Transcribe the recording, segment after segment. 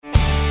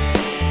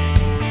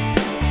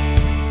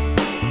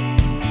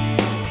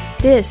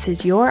This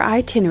is your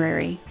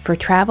itinerary for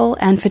travel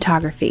and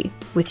photography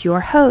with your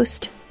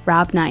host,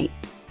 Rob Knight.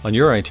 On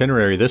your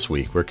itinerary this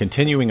week, we're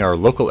continuing our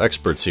local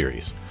expert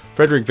series.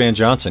 Frederick Van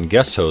Johnson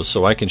guest hosts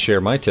so I can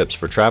share my tips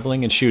for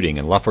traveling and shooting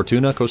in La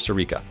Fortuna, Costa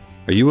Rica.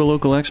 Are you a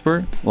local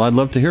expert? Well, I'd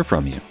love to hear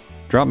from you.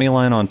 Drop me a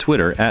line on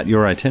Twitter at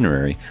your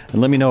itinerary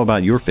and let me know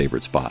about your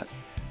favorite spot.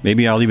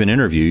 Maybe I'll even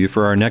interview you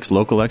for our next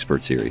local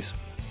expert series.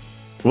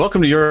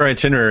 Welcome to Your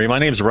Itinerary. My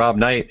name is Rob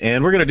Knight,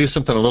 and we're going to do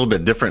something a little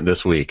bit different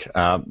this week.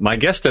 My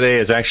guest today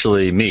is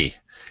actually me,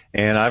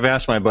 and I've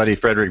asked my buddy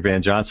Frederick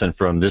Van Johnson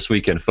from This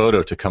Week in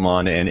Photo to come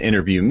on and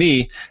interview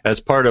me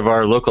as part of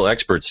our local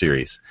expert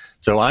series.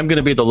 So I'm going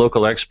to be the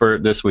local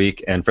expert this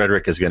week, and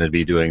Frederick is going to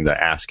be doing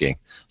the asking.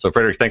 So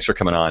Frederick, thanks for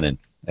coming on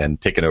and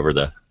taking over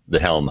the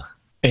helm.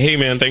 Hey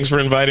man, thanks for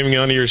inviting me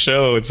onto your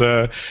show. It's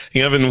I've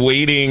been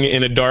waiting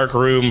in a dark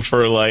room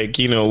for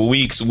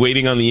weeks,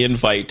 waiting on the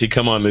invite to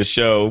come on this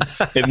show,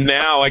 and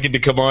now I get to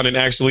come on and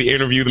actually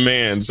interview the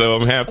man. So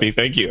I'm happy.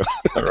 Thank you.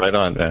 Right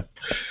on, man.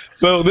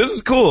 So this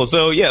is cool.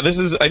 So yeah,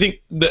 I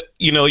think that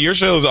your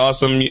show is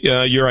awesome.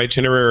 Your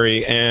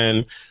itinerary,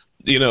 and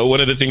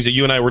one of the things that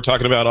you and I were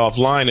talking about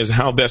offline is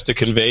how best to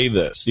convey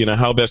this.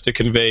 How best to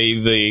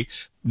convey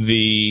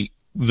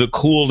the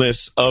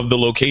coolness of the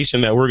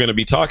location that we're going to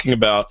be talking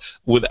about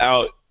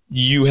without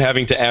you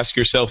having to ask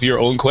yourself your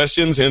own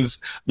questions, hence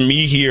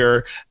me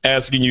here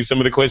asking you some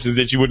of the questions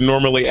that you would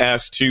normally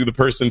ask to the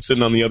person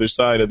sitting on the other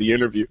side of the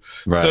interview.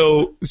 Right.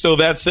 So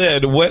that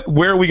said,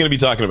 where are we going to be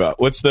talking about?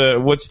 What's the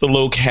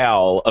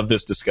locale of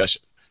this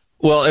discussion?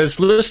 Well, as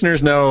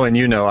listeners know, and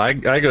I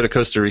go to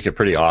Costa Rica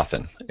pretty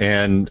often,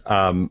 and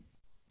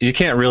you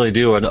can't really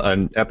do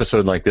an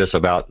episode like this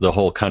about the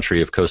whole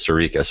country of Costa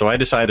Rica. So I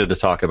decided to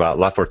talk about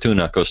La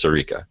Fortuna, Costa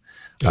Rica.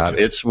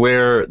 Okay. It's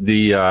where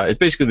it's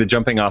basically the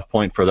jumping off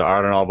point for the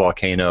Arenal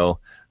volcano,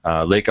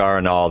 Lake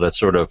Arenal, that's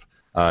sort of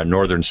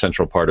northern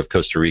central part of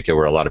Costa Rica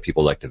where a lot of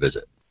people like to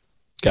visit.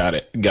 Got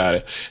it.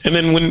 And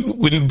then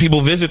when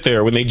people visit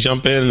there, when they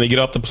jump in and they get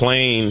off the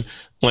plane,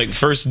 like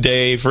first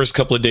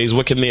couple of days,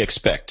 what can they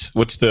expect?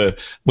 What's the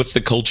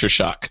culture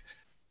shock?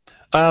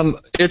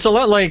 It's a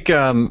lot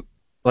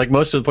like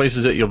most of the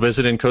places that you'll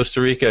visit in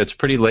Costa Rica. It's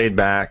pretty laid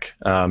back,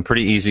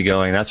 pretty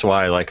easygoing. That's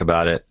why I like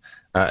about it.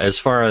 As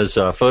far as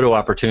photo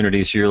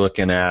opportunities, you're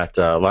looking at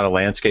a lot of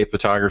landscape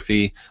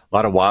photography, a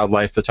lot of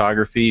wildlife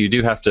photography. You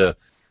do have to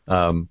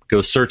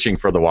go searching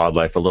for the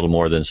wildlife a little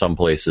more than some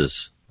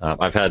places.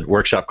 I've had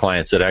workshop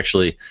clients that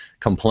actually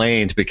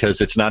complained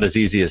because it's not as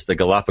easy as the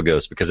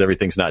Galapagos, because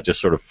everything's not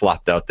just sort of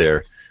flopped out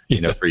there,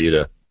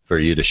 for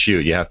you to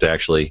shoot. You have to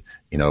actually,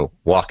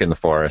 walk in the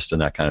forest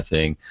and that kind of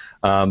thing.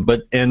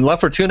 But in La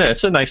Fortuna,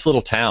 it's a nice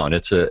little town.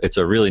 It's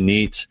a really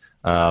neat,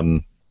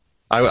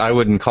 I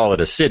wouldn't call it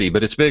a city,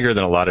 but it's bigger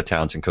than a lot of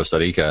towns in Costa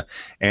Rica.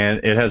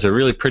 And it has a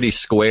really pretty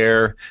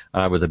square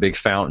with a big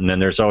fountain,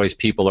 and there's always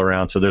people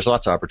around. So there's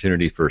lots of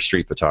opportunity for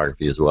street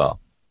photography as well.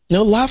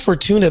 No, La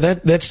Fortuna,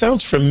 that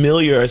sounds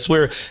familiar. I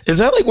swear. Is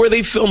that like where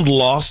they filmed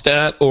Lost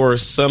at, or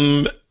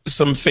some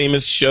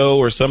famous show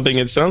or something?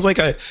 It sounds like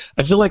I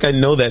feel like I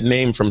know that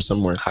name from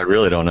somewhere. I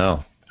really don't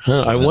know.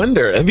 I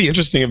wonder. It'd be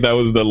interesting if that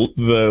was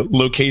the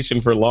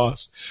location for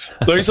Lost.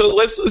 So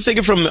let's take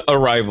it from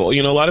Arrival.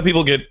 A lot of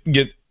people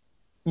get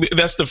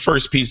that's the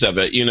first piece of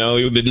it.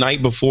 The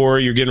night before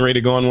you're getting ready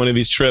to go on one of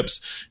these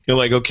trips, you're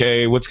like,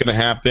 okay, what's going to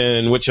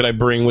happen? What should I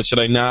bring? What should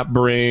I not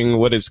bring?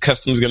 What is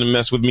customs going to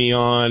mess with me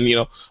on?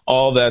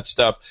 All that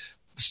stuff.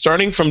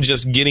 Starting from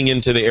just getting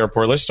into the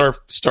airport, let's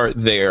start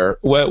there.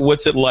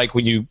 What's it like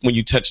when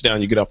you touch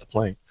down, you get off the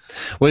plane?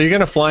 Well, you're going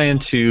to fly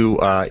into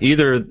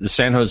either the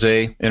San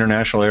Jose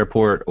International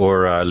Airport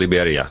or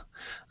Liberia,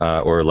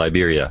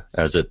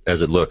 as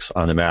it looks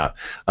on the map.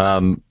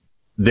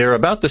 They're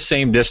about the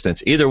same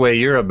distance. Either way,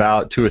 you're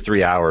about 2 or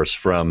 3 hours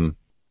from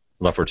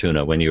La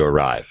Fortuna when you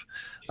arrive.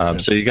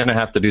 So you're going to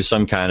have to do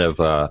some kind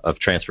of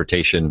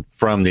transportation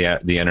from the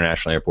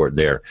international airport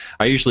there.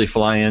 I usually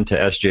fly into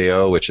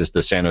SJO, which is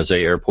the San Jose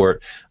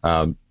airport.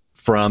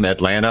 From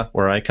Atlanta,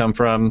 where I come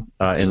from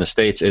in the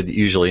States, it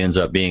usually ends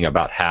up being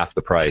about half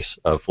the price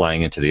of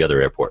flying into the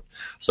other airport.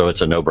 So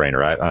it's a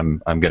no-brainer.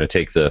 I'm going to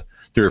take the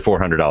 $300 or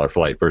 $400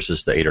 flight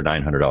versus the $800 or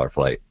 $900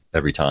 flight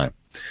every time.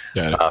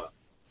 Got it.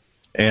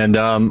 And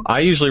I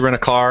usually rent a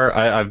car.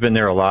 I've been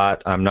there a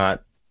lot. I'm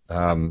not.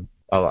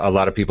 A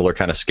lot of people are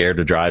kind of scared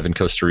to drive in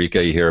Costa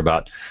Rica. You hear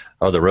about,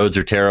 the roads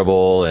are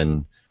terrible,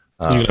 and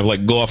you're gonna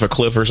go off a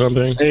cliff or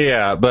something.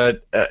 Yeah,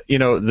 but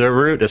the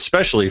route,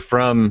 especially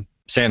from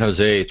San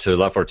Jose to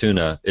La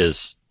Fortuna,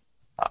 is,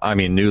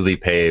 newly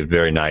paved,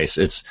 very nice.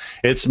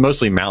 It's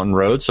mostly mountain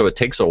roads, so it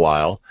takes a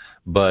while,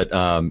 but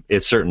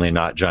it's certainly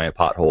not giant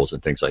potholes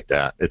and things like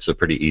that. It's a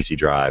pretty easy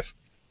drive.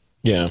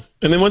 Yeah,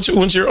 and then once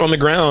you're on the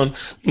ground,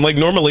 like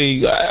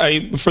normally,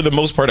 for the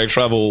most part, I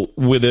travel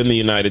within the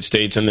United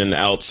States and then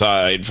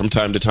outside from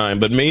time to time,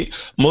 but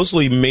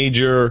mostly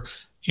major,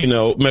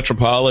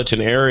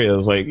 metropolitan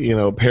areas like,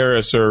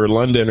 Paris or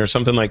London or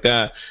something like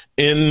that.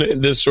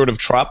 In this sort of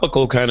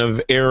tropical kind of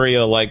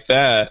area like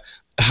that,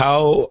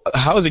 how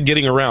is it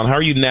getting around? How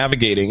are you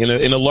navigating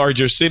in a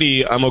larger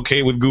city? I'm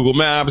okay with Google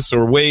Maps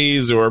or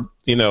Waze or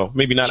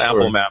maybe not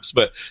Apple Maps,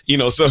 but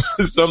so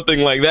something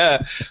like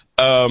that.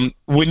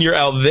 When you're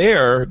out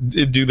there,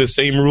 do the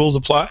same rules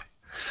apply?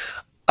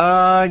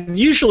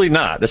 Usually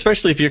not,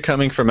 especially if you're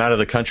coming from out of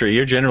the country.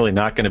 You're generally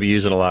not going to be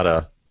using a lot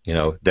of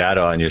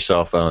data on your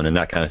cell phone and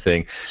that kind of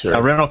thing.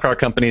 Sure. Rental car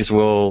companies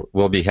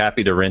will be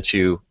happy to rent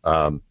you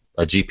a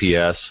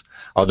GPS.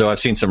 Although I've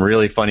seen some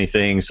really funny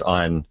things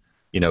on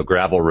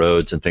gravel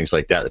roads and things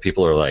like that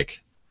people are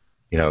like,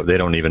 they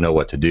don't even know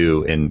what to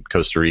do in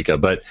Costa Rica.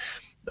 But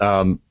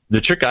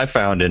the trick I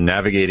found in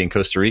navigating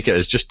Costa Rica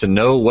is just to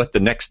know what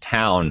the next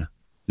town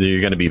that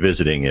you're going to be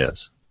visiting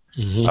is.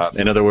 Mm-hmm.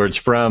 In other words,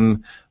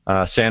 from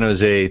San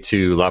Jose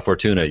to La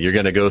Fortuna, you're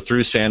going to go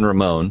through San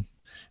Ramon,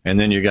 and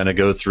then you're going to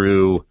go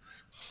through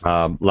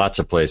lots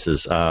of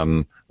places. La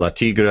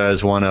Tigra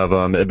is one of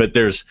them. But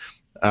there's,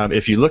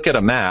 if you look at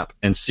a map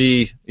and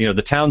see,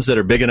 the towns that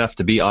are big enough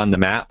to be on the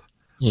map,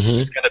 mm-hmm.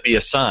 there's going to be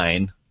a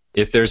sign.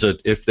 If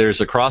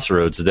there's a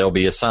crossroads, there'll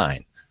be a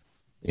sign.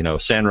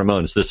 San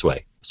Ramon's this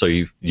way. So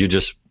you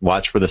just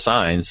watch for the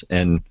signs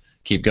and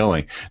keep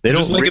going. They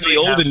just don't like really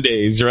in the olden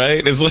days,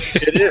 right? It's like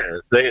it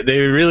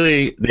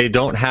is. They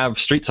don't have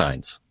street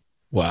signs.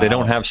 Wow. They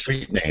don't have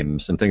street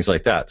names and things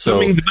like that. So,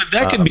 but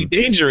that could be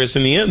dangerous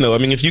in the end, though. I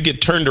mean, if you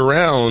get turned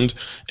around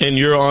and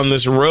you're on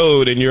this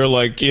road and you're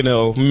like,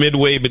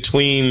 midway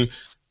between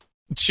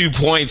 2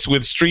 points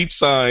with street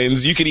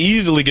signs, you could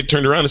easily get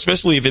turned around,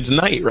 especially if it's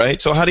night, right?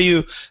 So how do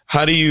you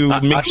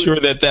make sure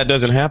that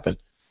doesn't happen?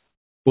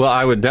 Well,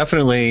 I would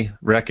definitely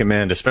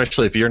recommend,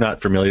 especially if you're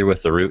not familiar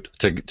with the route,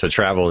 to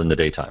travel in the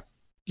daytime.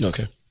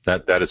 Okay.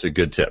 That is a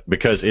good tip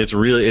because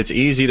it's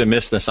easy to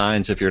miss the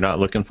signs if you're not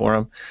looking for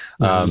them.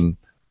 Mm-hmm.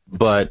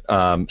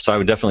 So I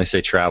would definitely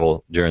say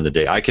travel during the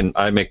day.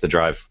 I make the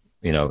drive,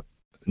 no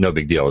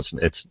big deal.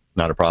 It's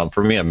not a problem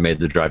for me. I've made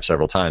the drive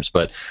several times,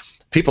 but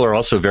people are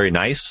also very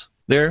nice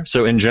there.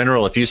 So in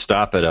general, if you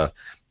stop at a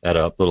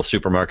little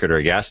supermarket or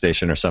a gas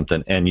station or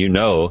something, and you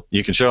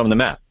can show them the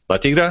map. La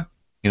Tigra,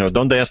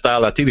 ¿dónde está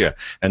La Tigra?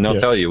 And they'll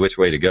tell you which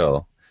way to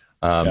go.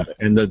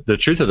 And the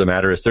truth of the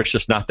matter is there's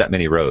just not that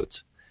many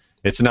roads.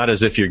 It's not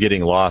as if you're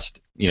getting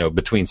lost,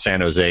 between San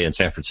Jose and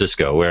San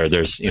Francisco, where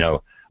there's,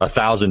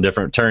 1,000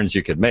 different turns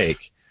you could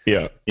make.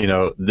 Yeah.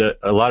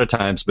 A lot of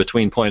times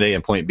between point A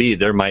and point B,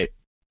 there might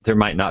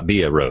not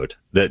be a road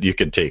that you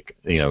could take,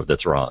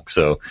 that's wrong.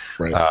 So,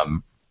 right.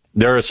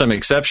 There are some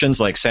exceptions,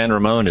 like San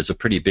Ramon is a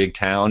pretty big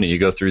town, and you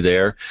go through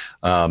there.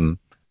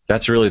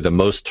 That's really the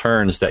most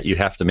turns that you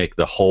have to make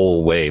the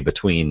whole way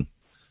between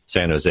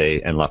San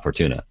Jose and La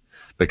Fortuna,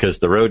 because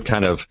the road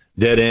kind of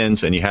dead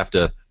ends and you have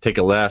to take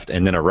a left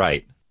and then a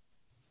right.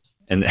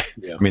 And I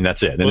mean,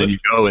 that's it. And then you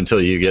go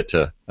until you get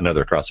to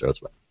another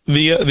crossroads.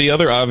 The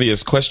other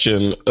obvious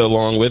question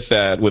along with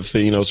that, with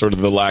sort of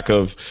the lack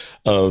of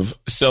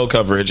cell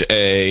coverage,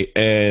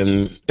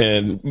 and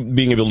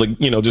being able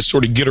to just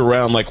sort of get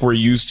around like we're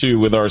used to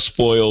with our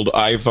spoiled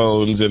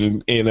iPhones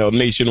and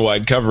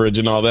nationwide coverage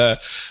and all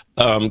that,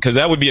 because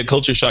that would be a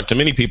culture shock to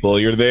many people.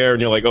 You're there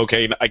and you're like,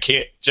 okay, I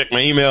can't check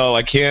my email,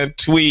 I can't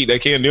tweet, I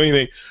can't do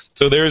anything.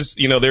 So there's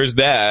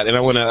that, and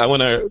I want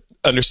to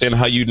understand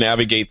how you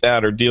navigate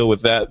that or deal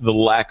with that, the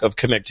lack of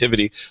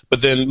connectivity.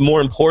 But then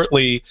more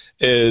importantly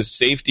is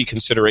safety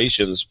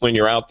considerations when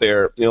you're out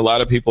there. A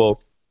lot of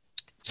people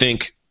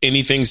think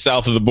anything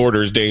south of the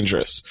border is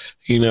dangerous.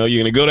 You're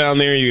going to go down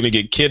there, you're going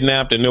to get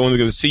kidnapped and no one's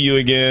going to see you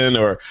again,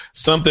 or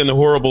something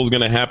horrible is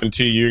going to happen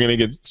to you. You're going to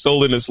get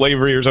sold into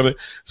slavery or something.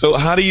 So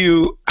how do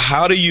you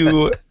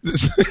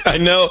I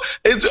know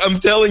I'm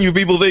telling you,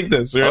 people think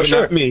this, right? Oh,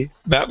 sure.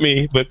 Not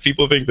me, but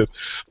people think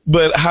this.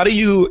 But how do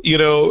you,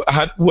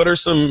 what are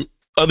some,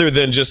 other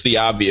than just the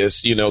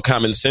obvious,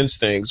 common sense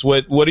things,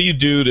 what do you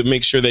do to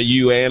make sure that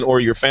you or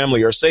your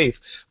family are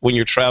safe when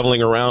you're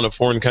traveling around a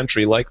foreign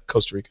country like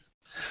Costa Rica?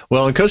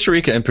 Well, in Costa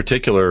Rica in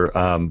particular,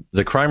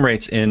 the crime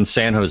rates in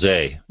San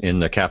Jose, in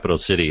the capital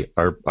city,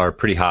 are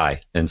pretty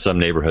high in some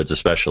neighborhoods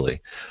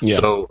especially. Yeah.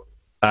 So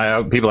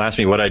people ask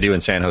me what I do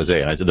in San Jose,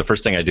 and I said the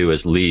first thing I do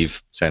is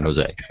leave San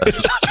Jose. That's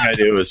the first thing I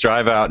do is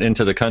drive out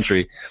into the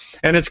country.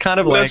 And it's kind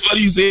of like... That's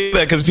funny you say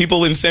that, because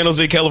people in San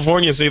Jose,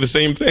 California say the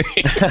same thing.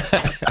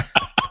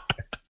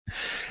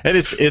 And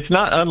it's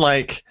not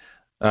unlike,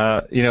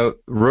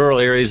 rural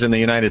areas in the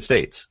United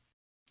States.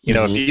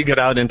 If you get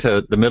out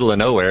into the middle of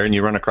nowhere and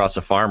you run across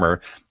a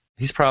farmer,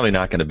 he's probably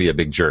not going to be a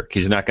big jerk.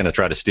 He's not going to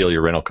try to steal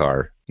your rental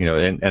car,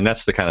 and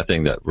that's the kind of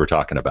thing that we're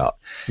talking about.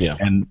 Yeah.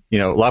 And,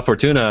 La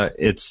Fortuna,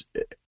 it's,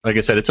 like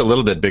I said, it's a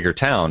little bit bigger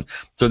town.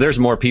 So there's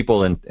more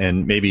people,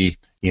 and maybe,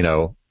 you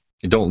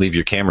don't leave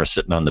your camera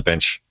sitting on the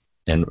bench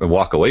and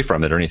walk away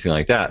from it or anything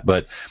like that.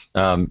 But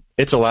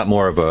it's a lot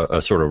more of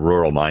a sort of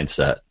rural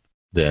mindset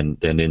than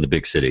in the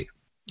big city.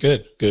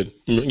 Good.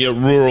 Yeah,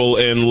 rural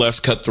and less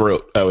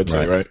cutthroat, I would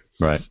say, right?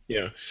 Right.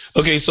 Yeah.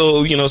 Okay.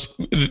 So,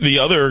 the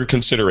other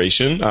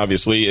consideration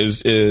obviously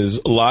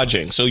is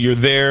lodging. So you're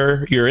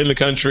there, you're in the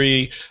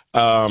country.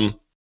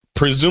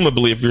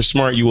 presumably, if you're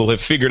smart, you will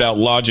have figured out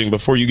lodging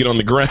before you get on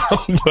the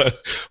ground.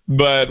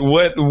 but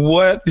what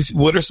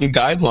are some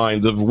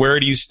guidelines of where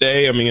do you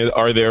stay? I mean,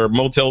 are there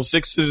Motel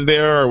 6s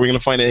there? Are we going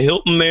to find a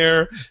Hilton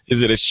there?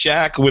 Is it a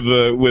shack with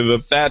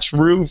a thatched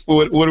roof?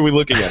 What are we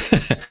looking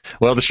at?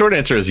 Well, the short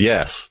answer is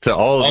yes to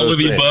all of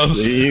the above.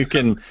 You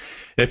can,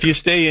 if you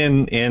stay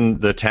in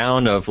the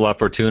town of La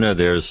Fortuna,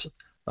 there's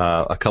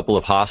a couple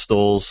of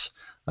hostels.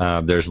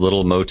 There's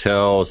little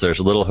motels, there's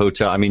little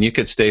hotel. I mean, you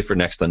could stay for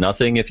next to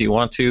nothing if you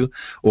want to,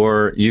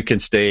 or you can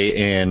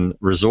stay in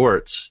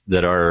resorts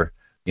that are,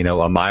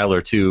 a mile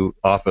or two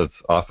off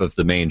of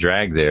the main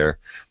drag there.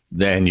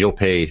 Then you'll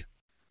pay.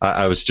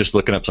 I was just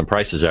looking up some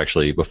prices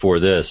actually before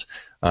this.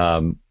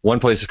 One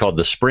place is called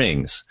The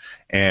Springs,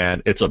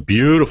 and it's a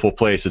beautiful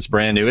place. It's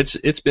brand new.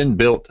 It's been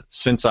built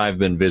since I've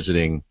been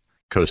visiting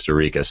Costa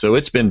Rica, so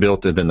it's been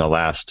built within the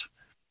last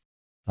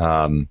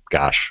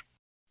 3-4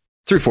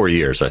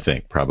 years, I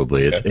think,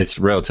 probably. It's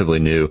relatively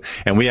new.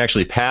 And we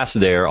actually pass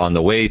there on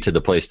the way to the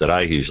place that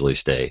I usually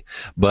stay.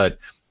 But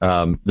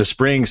the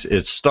Springs,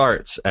 it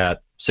starts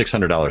at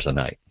 $600 a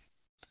night.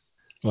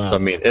 Wow. So, I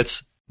mean,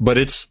 if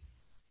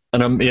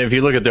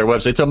you look at their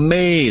website, it's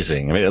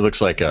amazing. I mean, it looks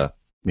like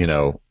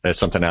it's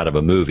something out of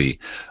a movie.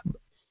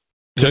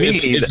 So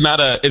it's not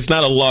a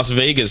Las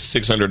Vegas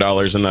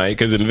 $600 a night,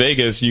 because in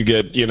Vegas you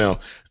get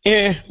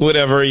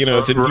whatever,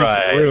 it's a decent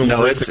room for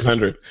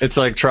 $600. It's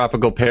like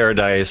tropical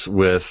paradise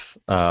with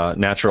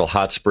natural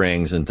hot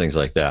springs and things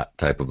like that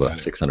type of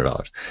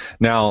 $600.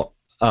 Now,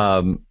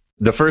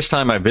 the first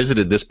time I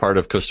visited this part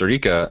of Costa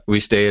Rica, we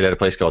stayed at a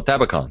place called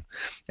Tabacon,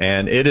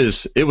 and it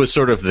was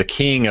sort of the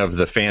king of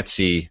the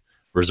fancy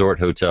resort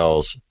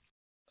hotels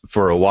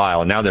for a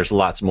while, and now there's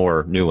lots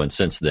more new ones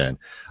since then.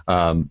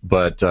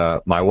 But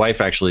my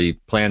wife actually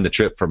planned the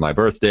trip for my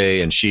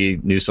birthday, and she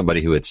knew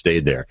somebody who had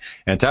stayed there.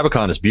 And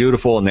Tabacon is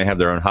beautiful, and they have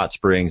their own hot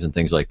springs and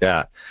things like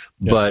that.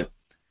 Yeah. But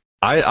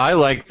I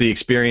like the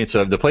experience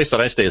of the place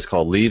that I stay is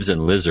called Leaves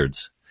and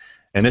Lizards,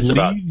 and it's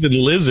Leaves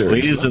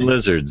and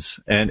Lizards,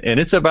 and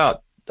it's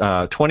about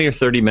 20 or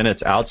 30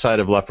 minutes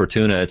outside of La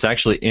Fortuna. It's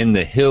actually in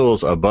the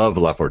hills above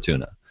La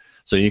Fortuna.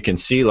 So you can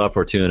see La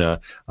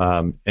Fortuna,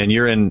 and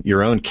you're in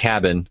your own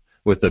cabin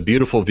with a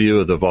beautiful view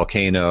of the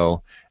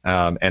volcano,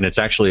 and it's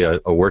actually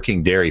a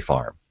working dairy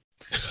farm.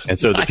 And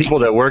so the people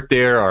that work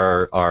there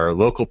are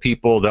local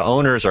people. The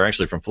owners are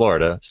actually from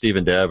Florida. Steve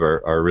and Deb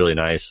are really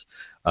nice.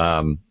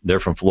 They're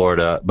from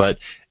Florida, but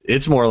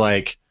it's more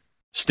like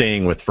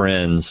staying with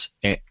friends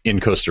in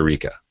Costa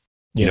Rica.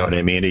 You know what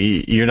I mean?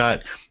 You're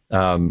not.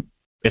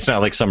 It's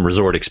not like some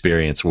resort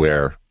experience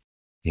where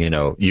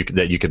you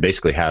could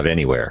basically have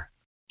anywhere.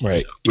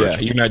 Right. Yeah.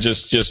 You're not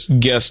just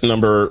guest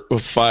number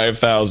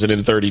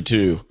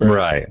 5,032.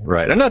 Right.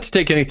 And not to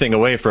take anything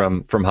away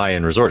from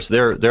high-end resorts.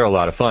 They're a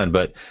lot of fun,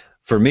 but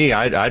for me,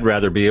 I'd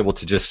rather be able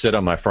to just sit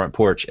on my front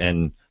porch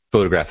and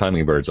photograph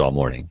hummingbirds all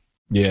morning.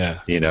 Yeah.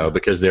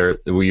 Because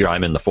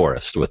I'm in the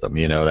forest with them,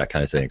 that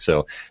kind of thing.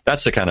 So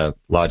that's the kind of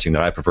lodging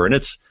that I prefer, and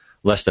it's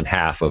less than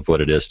half of what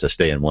it is to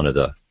stay in one of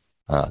the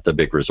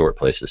big resort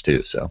places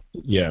too. So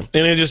yeah,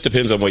 and it just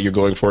depends on what you're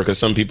going for, because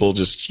some people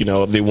just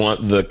they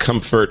want the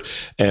comfort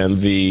and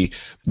the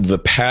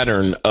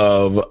pattern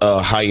of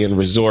a high-end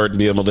resort and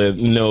be able to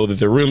know that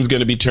their room's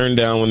going to be turned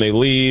down when they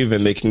leave,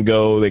 and they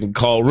can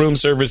call room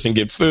service and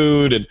get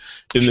food, and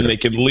then they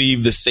can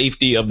leave the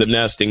safety of the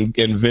nest and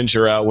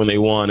venture out when they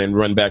want and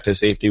run back to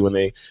safety when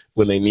they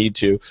need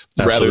to.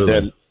 Absolutely. Rather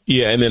than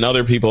and then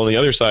other people on the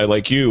other side,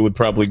 like you, would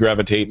probably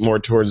gravitate more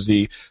towards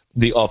the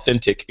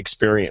authentic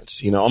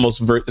experience.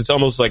 It's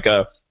almost like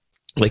an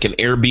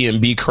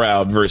Airbnb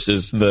crowd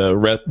versus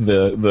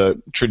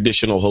the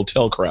traditional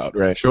hotel crowd,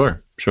 right?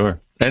 Sure.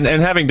 And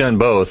having done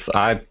both,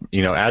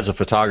 as a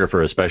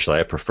photographer especially,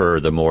 I prefer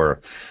the more,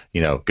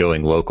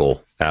 going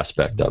local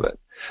aspect of it.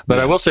 But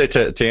I will say,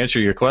 to answer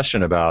your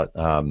question about,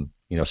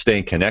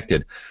 staying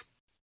connected,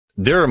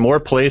 there are more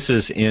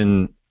places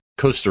in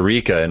Costa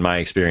Rica, in my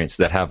experience,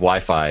 that have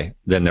Wi-Fi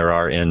than there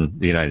are in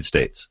the United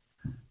States.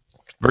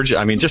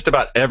 Just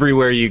about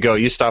everywhere you go,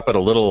 you stop at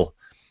a little,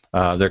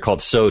 they're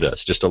called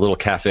sodas, just a little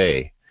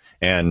cafe,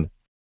 and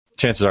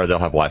chances are they'll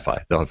have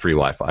Wi-Fi. They'll have free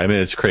Wi-Fi. I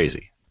mean, it's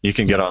crazy. You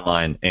can get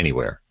online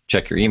anywhere.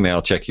 Check your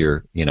email, check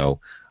your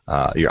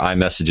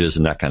iMessages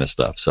and that kind of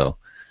stuff. So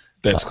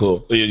that's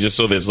cool. Just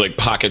so there's like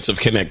pockets of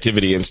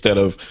connectivity instead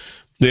of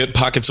the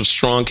pockets of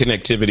strong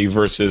connectivity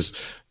versus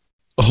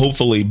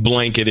hopefully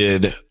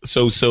blanketed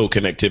so-so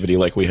connectivity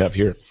like we have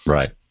here.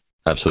 Right.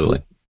 Absolutely.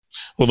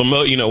 Cool.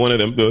 Well, one of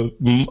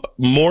the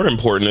more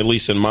important, at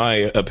least in my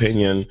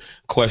opinion,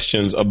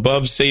 questions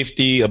above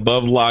safety,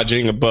 above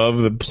lodging, above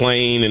the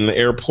plane and the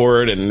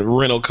airport and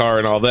rental car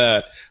and all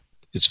that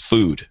is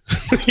food.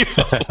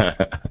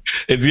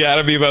 It's got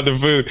to be about the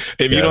food.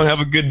 If you don't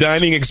have a good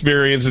dining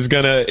experience, it's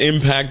going to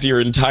impact your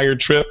entire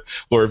trip,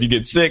 or if you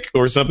get sick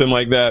or something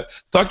like that.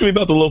 Talk to me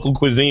about the local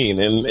cuisine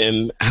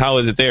and how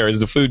is it there? Is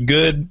the food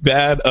good,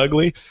 bad,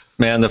 ugly?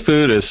 Man, the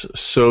food is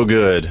so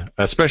good,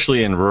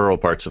 especially in rural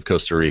parts of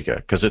Costa Rica,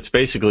 because it's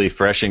basically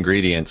fresh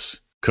ingredients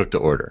cooked to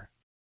order.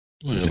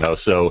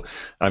 So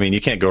I mean,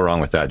 you can't go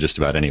wrong with that just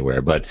about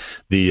anywhere. But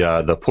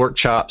the pork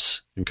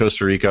chops in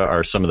Costa Rica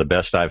are some of the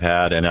best I've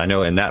had, and I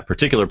know in that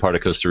particular part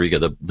of Costa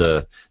Rica,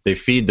 they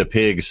feed the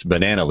pigs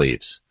banana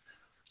leaves,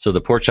 so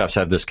the pork chops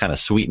have this kind of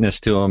sweetness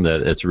to them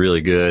that it's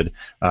really good.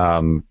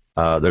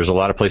 There's a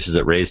lot of places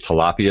that raise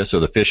tilapia, so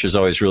the fish is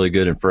always really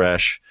good and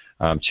fresh.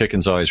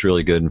 Chicken's always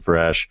really good and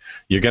fresh.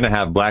 You're going to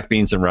have black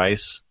beans and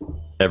rice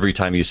every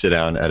time you sit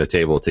down at a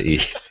table to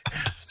eat.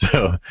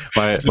 So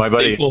my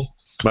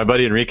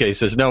buddy Enrique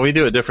says, no, we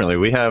do it differently.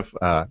 We have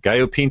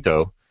gallo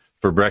pinto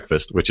for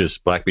breakfast, which is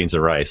black beans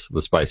and rice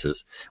with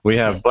spices. We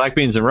have black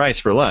beans and rice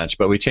for lunch,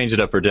 but we change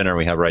it up for dinner and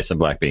we have rice and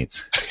black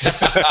beans.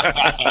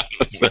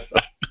 So,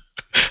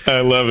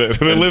 I love it.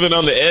 They're living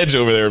on the edge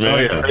over there, man.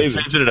 It's crazy.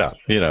 Changing it up,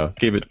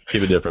 keep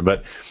it different.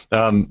 But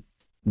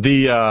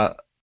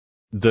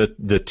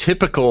the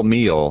typical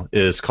meal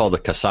is called a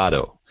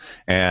casado,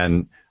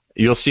 and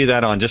you'll see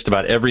that on just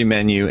about every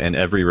menu and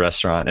every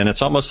restaurant. And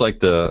it's almost like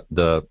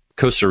the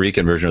Costa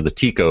Rican version, or the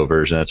Tico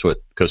version. That's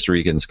what Costa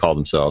Ricans call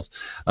themselves,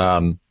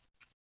 of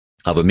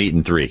a meat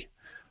and three.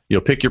 You'll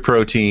pick your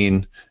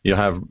protein. You'll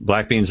have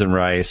black beans and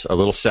rice, a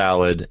little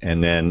salad,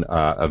 and then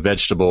a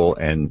vegetable,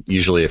 and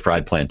usually a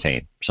fried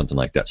plantain, something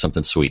like that,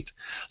 something sweet.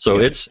 So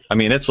it's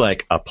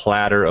like a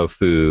platter of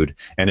food,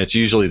 and it's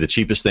usually the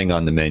cheapest thing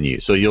on the menu.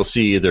 So you'll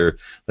see either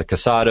the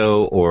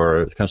casado,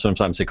 or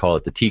sometimes they call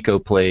it the Tico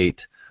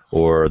plate,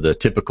 or the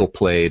typical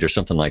plate, or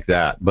something like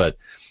that. But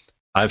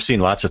I've seen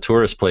lots of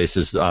tourist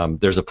places.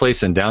 There's a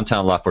place in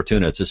downtown La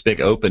Fortuna. It's this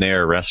big open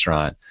air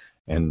restaurant,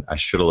 and I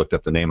should have looked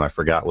up the name. I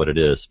forgot what it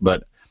is,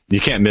 but you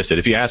can't miss it.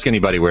 If you ask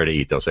anybody where to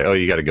eat, they'll say, "Oh,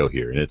 you got to go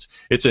here." And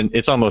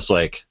it's almost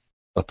like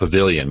a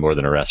pavilion more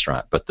than a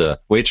restaurant. But the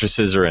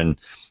waitresses are in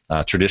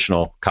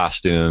traditional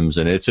costumes,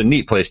 and it's a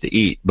neat place to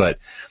eat. But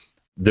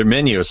their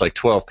menu is like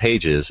 12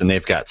 pages, and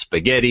they've got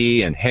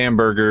spaghetti and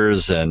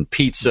hamburgers and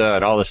pizza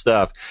and all this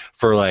stuff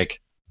for like,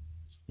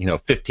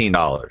 $15,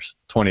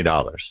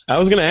 $20. I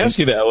was going to ask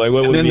you that. Like,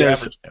 what was the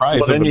average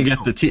price? Well, then you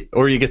get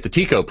the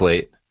Tico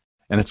plate,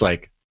 and it's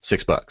like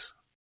 $6.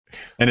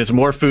 And it's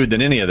more food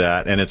than any of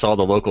that, and it's all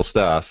the local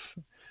stuff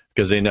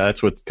because they know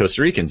that's what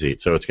Costa Ricans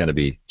eat, so it's going to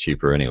be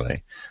cheaper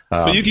anyway.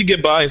 So you could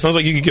get by. It sounds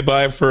like you could get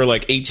by for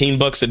like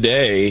 $18 a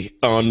day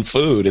on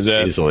food. Is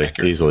that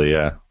easily?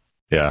 Yeah.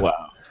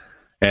 Wow.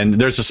 And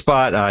there's a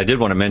spot I did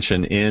want to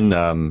mention in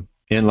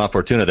La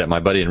Fortuna that my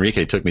buddy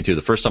Enrique took me to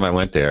the first time I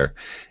went there,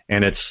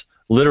 and it's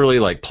literally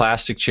like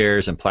plastic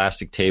chairs and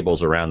plastic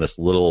tables around this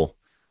little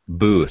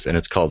booth, and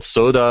it's called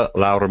Soda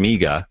La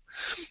Hormiga.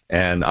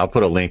 And I'll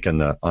put a link on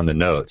the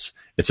notes.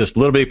 It's this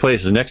little bitty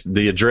place.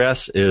 The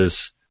address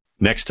is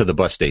next to the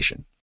bus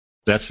station.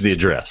 That's the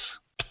address,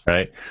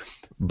 right?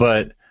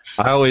 But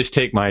I always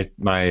take my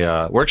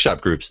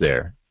workshop groups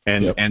there,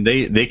 and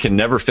they can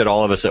never fit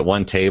all of us at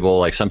one table.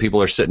 Like some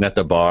people are sitting at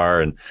the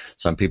bar, and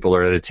some people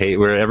are at a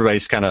table where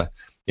everybody's kind of,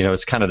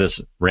 it's kind of this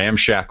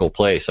ramshackle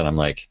place. And I'm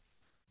like,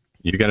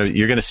 you're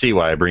gonna see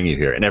why I bring you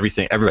here. And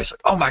everybody's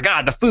like, oh my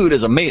God, the food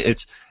is amazing.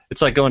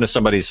 It's like going to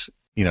somebody's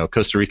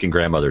Costa Rican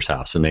grandmother's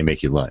house, and they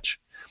make you lunch.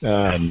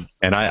 And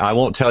I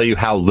won't tell you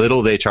how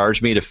little they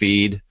charge me to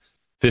feed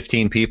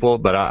 15 people,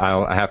 but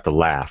I have to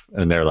laugh.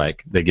 And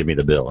they give me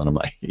the bill, and I'm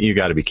like, you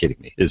got to be kidding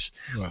me. It's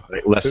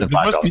like less than $5.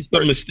 There must be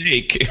some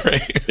mistake,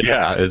 right?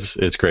 Yeah,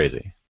 it's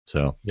crazy.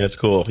 So that's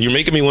cool. You're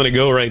making me want to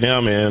go right now,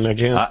 man. I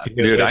can't.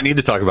 Dude, I need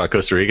to talk about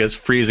Costa Rica. It's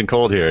freezing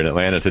cold here in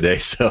Atlanta today,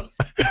 so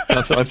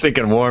I'm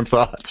thinking warm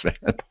thoughts, man.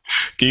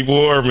 Keep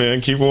warm, man.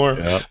 Keep warm.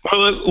 Yeah.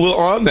 Well,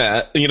 on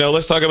that,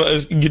 let's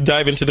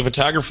dive into the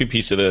photography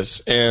piece of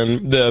this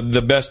and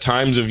the best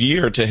times of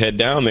year to head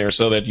down there,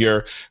 so that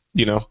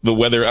the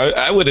weather.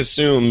 I would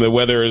assume the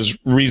weather is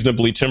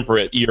reasonably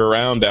temperate year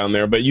round down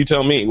there. But you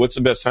tell me, what's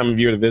the best time of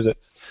year to visit?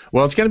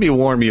 Well, it's going to be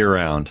warm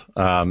year-round,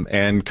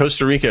 and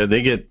Costa Rica,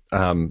 they get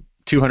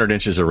 200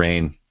 inches of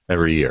rain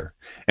every year,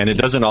 and it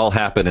doesn't all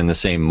happen in the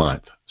same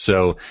month.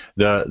 So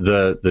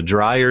the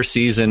drier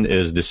season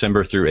is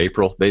December through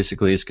April.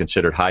 Basically, it's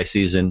considered high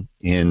season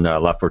in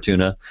La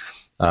Fortuna,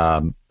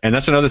 and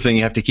that's another thing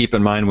you have to keep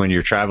in mind when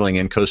you're traveling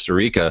in Costa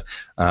Rica.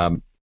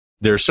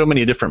 There are so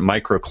many different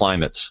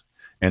microclimates,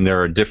 and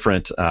there are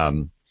different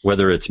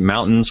whether it's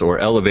mountains or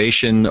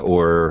elevation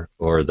or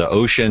the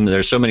ocean.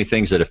 There's so many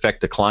things that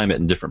affect the climate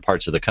in different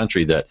parts of the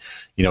country that,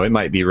 it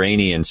might be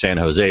rainy in San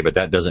Jose, but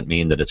that doesn't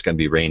mean that it's going to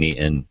be rainy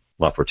in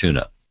La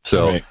Fortuna.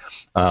 So,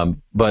 right.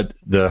 But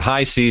the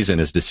high season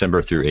is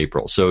December through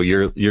April. So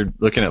you're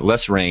looking at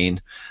less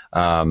rain,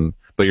 but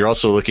you're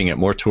also looking at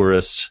more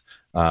tourists,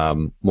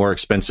 more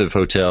expensive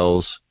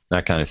hotels,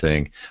 that kind of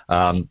thing.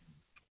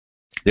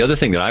 The other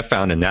thing that I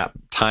found in that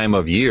time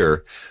of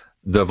year,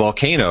 the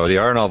volcano, the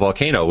Arenal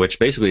volcano, which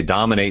basically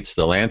dominates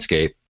the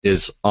landscape,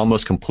 is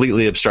almost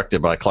completely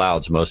obstructed by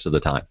clouds most of the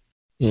time.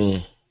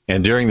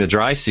 And during the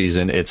dry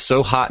season, it's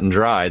so hot and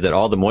dry that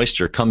all the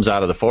moisture comes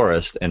out of the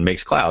forest and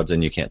makes clouds,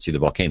 and you can't see the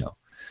volcano.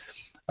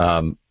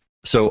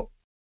 So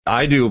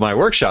I do my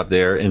workshop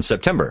there in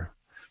September.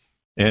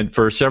 and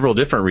for several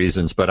different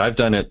reasons, but I've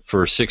done it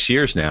for 6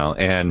 years now,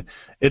 and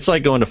it's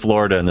like going to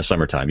Florida in the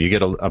summertime. You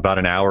get about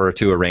an hour or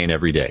two of rain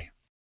every day.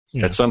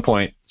 Yeah. At some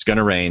point, it's going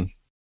to rain,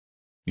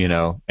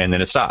 and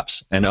then it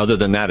stops. And other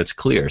than that, it's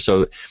clear.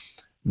 So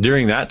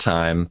during that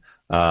time,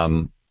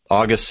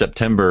 August,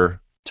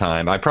 September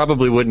time, I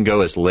probably wouldn't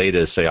go as late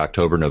as, say,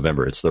 October,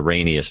 November. It's the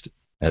rainiest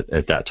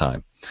at that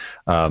time.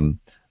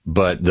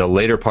 But the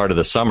later part of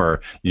the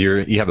summer,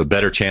 you have a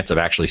better chance of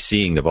actually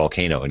seeing the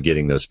volcano and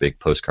getting those big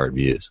postcard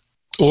views.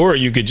 Or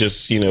you could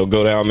just,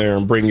 go down there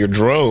and bring your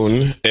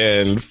drone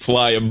and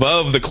fly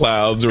above the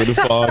clouds or the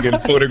fog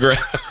and photograph.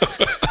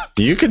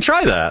 You could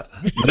try that,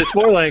 but it's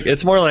more like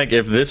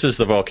if this is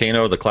the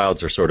volcano, the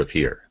clouds are sort of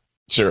here.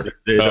 Sure,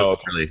 it doesn't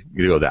really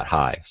go that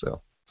high.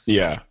 So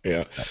yeah.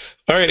 All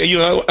right,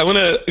 I want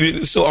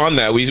to. So on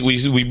that,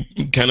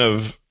 we kind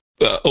of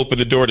open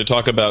the door to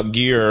talk about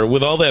gear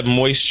with all that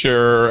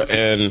moisture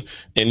and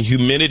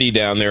humidity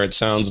down there. It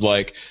sounds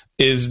like.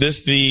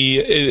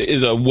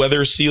 Is a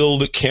weather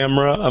sealed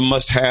camera a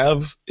must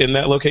have in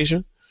that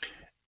location?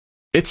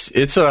 It's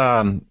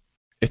a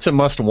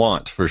must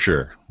want for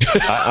sure.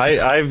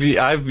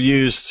 I've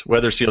used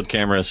weather sealed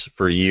cameras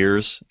for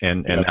years,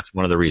 and that's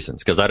one of the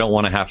reasons, because I don't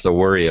want to have to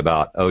worry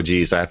about, oh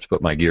geez, I have to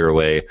put my gear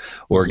away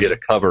or get a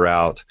cover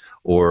out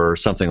or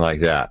something like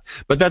that.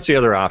 But that's the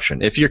other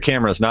option. If your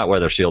camera is not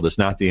weather sealed, it's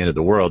not the end of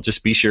the world.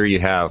 Just be sure you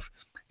have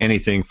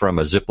anything from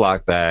a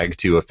Ziploc bag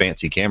to a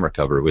fancy camera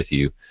cover with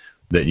you,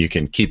 that you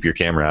can keep your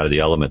camera out of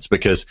the elements,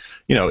 because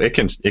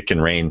it can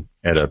rain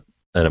at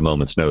a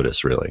moment's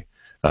notice, really,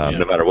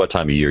 no matter what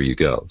time of year you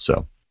go.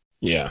 So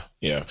yeah,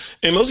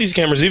 and most of these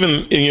cameras,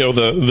 even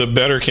the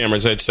better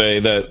cameras, I'd say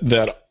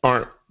that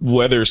aren't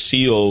weather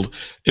sealed,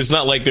 it's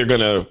not like they're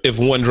gonna, if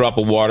one drop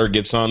of water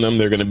gets on them,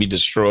 they're gonna be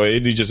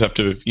destroyed. You just have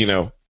to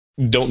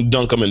don't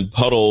dunk them in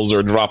puddles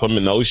or drop them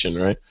in the ocean,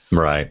 right?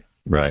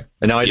 Right.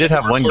 And now I did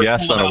have one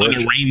guest on a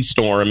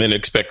rainstorm and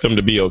expect them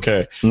to be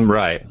okay.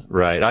 Right.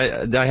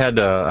 I had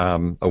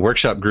a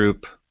workshop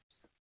group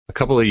a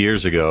couple of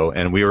years ago,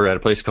 and we were at a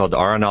place called the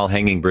Arenal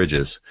Hanging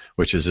Bridges,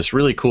 which is this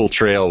really cool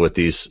trail with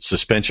these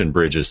suspension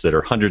bridges that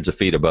are hundreds of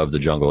feet above the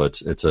jungle.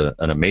 It's an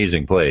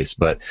amazing place.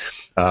 But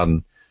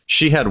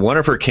she had one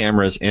of her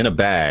cameras in a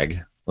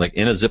bag, like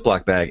in a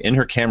Ziploc bag, in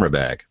her camera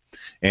bag.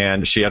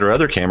 And she had her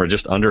other camera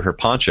just under her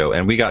poncho,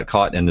 and we got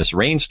caught in this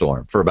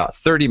rainstorm for about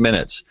 30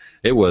 minutes.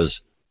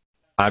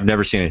 I've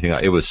never seen anything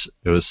like it.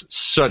 It was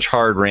such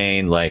hard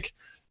rain, like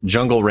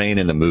jungle rain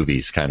in the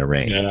movies kind of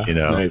rain,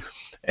 Nice.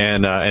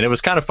 And it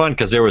was kind of fun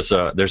because there's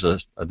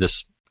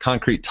this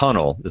concrete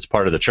tunnel that's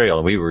part of the trail,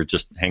 and we were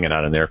just hanging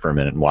out in there for a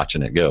minute and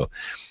watching it go.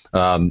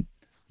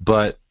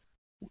 But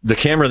the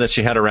camera that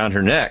she had around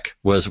her neck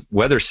was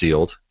weather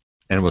sealed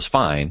and was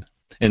fine,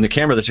 and the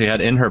camera that she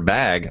had in her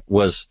bag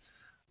was,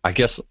 I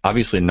guess,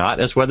 obviously not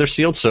as weather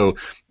sealed. So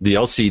the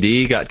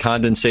LCD got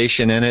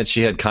condensation in it.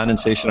 She had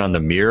condensation on the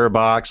mirror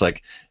box.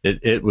 Like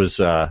it was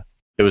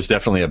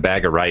definitely a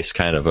bag of rice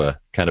kind of a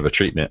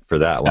treatment for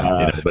that one.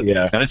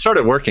 And it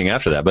started working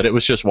after that. But it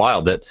was just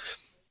wild that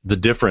the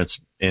difference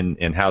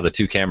in how the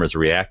two cameras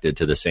reacted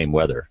to the same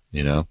weather.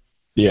 Yeah.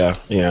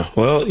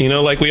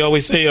 Well, like we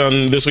always say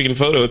on This Week in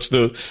Photo, it's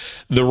the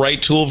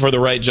right tool for the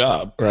right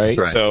job, right?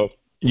 Right. So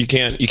you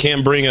can't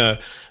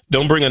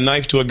don't bring a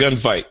knife to a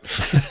gunfight.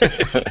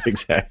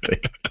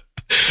 Exactly.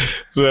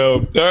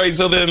 So, all right.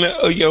 So then,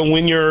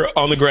 when you're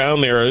on the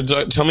ground there,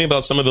 tell me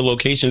about some of the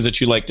locations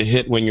that you like to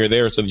hit when you're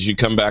there, so that you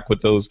come back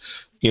with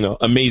those,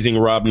 amazing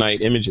Rob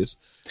Knight images.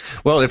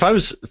 Well, if I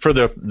was for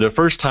the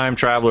first time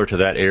traveler to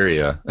that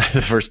area,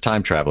 I was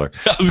going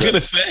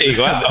to say,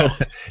 wow.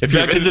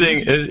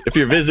 if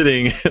you're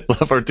visiting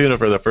La Fortuna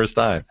for the first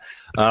time,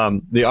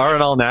 the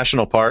Arenal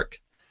National Park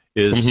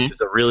is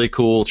a really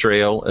cool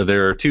trail.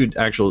 There are two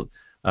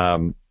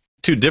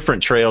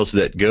different trails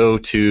that go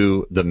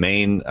to the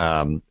main.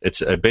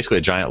 It's basically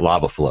a giant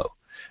lava flow.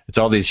 It's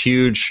all these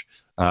huge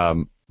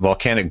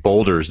volcanic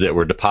boulders that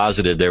were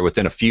deposited there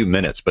within a few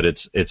minutes, but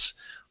it's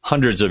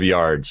hundreds of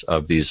yards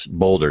of these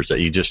boulders that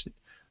you just.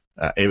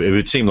 It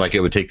would seem like it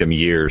would take them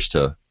years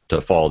to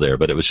fall there,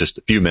 but it was just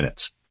a few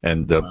minutes,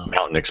 and the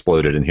mountain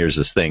exploded, and here's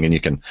this thing, and you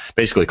can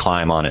basically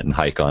climb on it and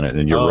hike on it,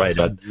 and you're right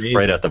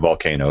at the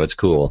volcano. It's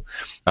cool.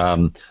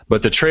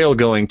 But the trail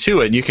going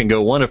to it, you can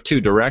go one of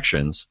two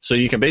directions, so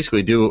you can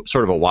basically do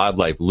sort of a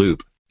wildlife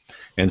loop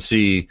and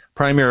see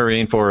primary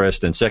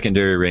rainforest and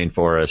secondary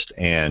rainforest,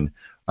 and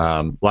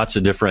lots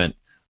of different,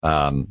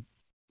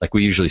 like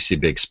we usually see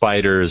big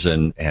spiders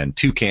and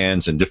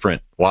toucans and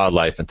different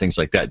wildlife and things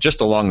like that,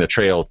 just along the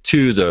trail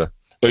to the.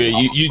 Okay,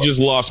 you just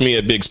lost me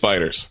at big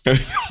spiders. Wait,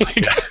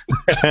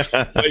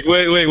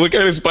 what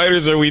kind of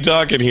spiders are we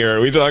talking here?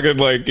 Are we talking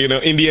like,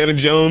 Indiana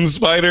Jones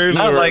spiders?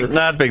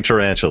 Not big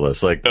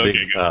tarantulas, like big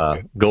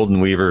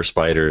golden weaver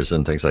spiders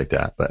and things like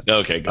that. But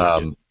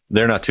good.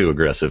 They're not too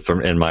aggressive,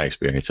 in my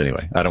experience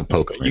anyway. I don't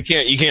poke them. You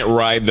can't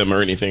ride them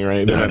or anything,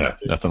 right? No,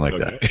 nothing like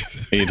that.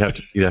 You'd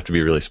have to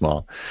be really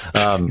small.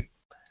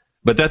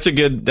 But that's a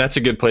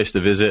good place to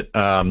visit.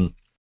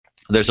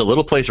 there's a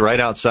little place right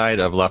outside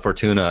of La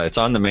Fortuna. It's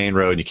on the main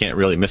road. You can't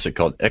really miss it,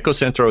 called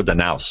Ecocentro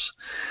Danaus.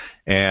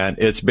 And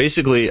it's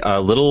basically a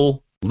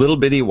little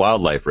bitty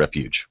wildlife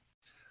refuge.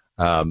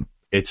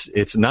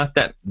 It's not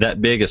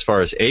that big as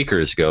far as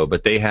acres go,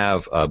 but they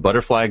have a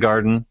butterfly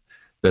garden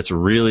that's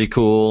really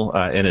cool,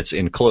 and it's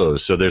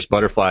enclosed. So there's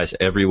butterflies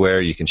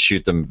everywhere. You can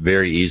shoot them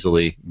very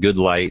easily. Good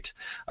light.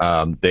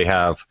 They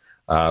have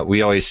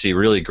we always see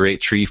really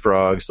great tree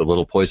frogs. The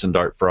little poison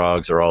dart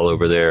frogs are all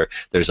over there.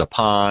 There's a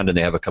pond, and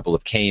they have a couple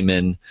of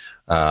caiman.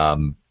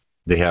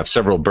 They have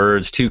several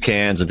birds,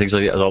 toucans, and things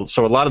like that.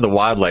 So a lot of the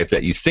wildlife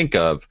that you think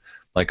of,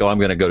 like, oh, I'm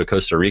going to go to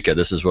Costa Rica,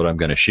 this is what I'm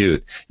going to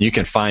shoot, you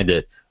can find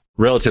it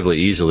relatively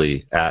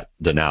easily at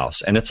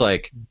Danaus. And it's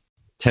like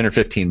 $10 or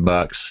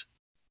 $15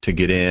 to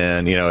get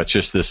in. You know, it's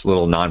just this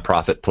little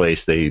nonprofit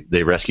place.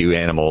 They rescue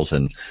animals,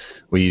 and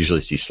we usually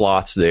see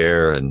sloths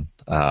there. And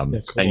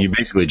cool. And you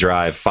basically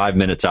drive 5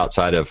 minutes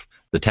outside of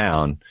the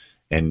town,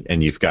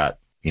 and you've got,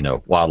 you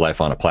know,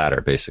 wildlife on a platter,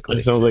 basically.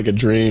 It sounds like a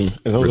dream.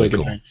 It sounds really like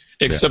cool. a dream.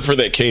 Except for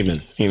that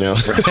caiman, you know.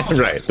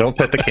 Right. Don't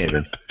pet the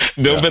caiman.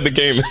 Don't pet the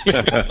caiman.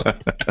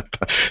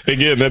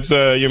 Again, that's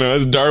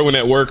that's Darwin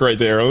at work right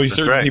there. Only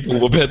certain people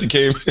will pet the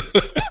caiman.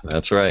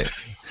 That's right.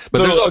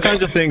 But there's all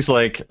kinds of things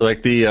like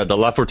the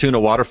La Fortuna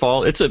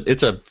waterfall. It's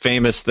a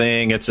famous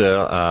thing. It's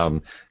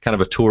a kind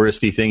of a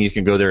touristy thing. You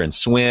can go there and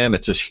swim.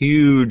 It's this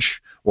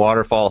huge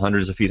waterfall,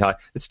 hundreds of feet high.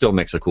 It still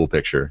makes a cool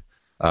picture.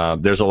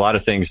 There's a lot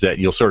of things that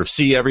you'll sort of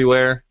see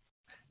everywhere,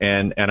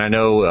 and I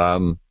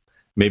know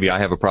maybe I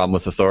have a problem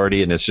with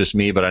authority and it's just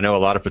me, but I know a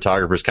lot of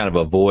photographers kind of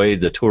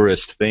avoid the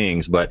tourist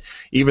things, but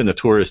even the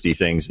touristy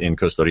things in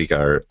Costa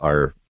Rica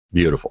are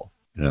beautiful.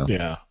 You know?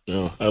 Yeah,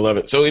 no, I love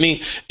it. So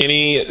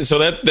so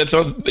that's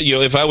on, you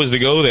know, if I was to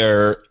go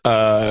there,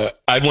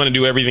 I'd want to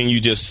do everything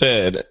you just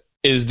said.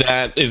 Is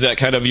that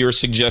kind of your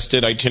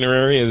suggested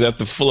itinerary? Is that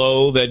the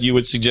flow that you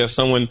would suggest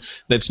someone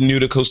that's new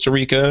to Costa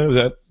Rica? Is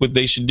that what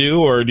they should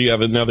do, or do you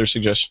have another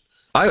suggestion?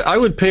 I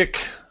would pick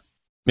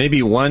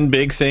maybe one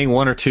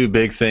or two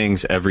big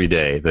things every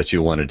day that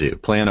you want to do.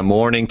 Plan a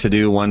morning to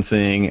do one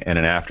thing and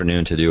an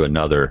afternoon to do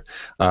another.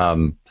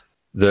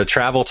 The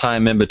travel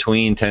time in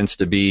between tends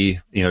to be,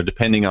 you know,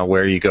 depending on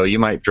where you go, you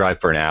might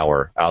drive for an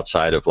hour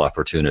outside of La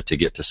Fortuna to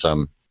get to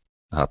some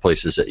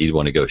places that you'd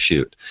want to go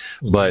shoot.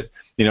 Mm-hmm. But,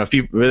 you know,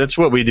 that's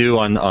what we do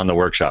on the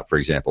workshop, for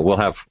example. We'll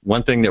have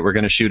one thing that we're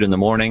going to shoot in the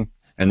morning,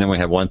 and then we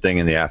have one thing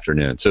in the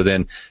afternoon. So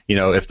then, you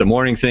know, if the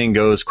morning thing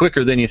goes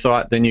quicker than you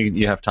thought, then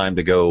you have time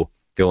to go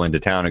into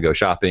town and go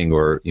shopping,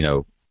 or, you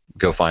know,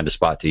 go find a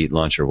spot to eat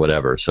lunch or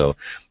whatever. So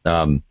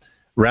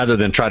rather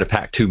than try to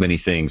pack too many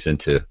things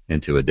into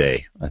a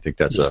day, I think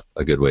that's a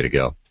good way to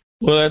go.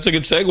 Well, that's a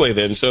good segue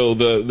then. So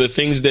the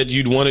things that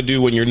you'd want to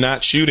do when you're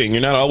not shooting,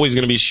 you're not always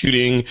going to be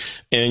shooting,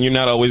 and you're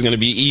not always going to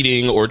be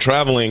eating or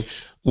traveling.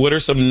 What are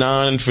some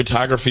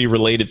non-photography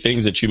related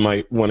things that you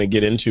might want to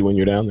get into when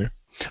you're down there?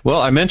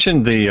 Well, I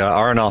mentioned the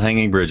Arenal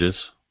hanging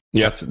bridges.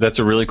 Yeah, that's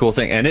a really cool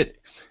thing, and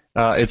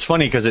it's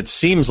funny because it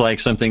seems like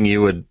something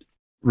you would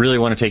really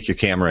want to take your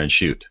camera and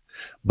shoot,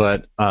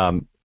 but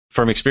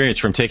from experience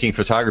from taking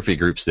photography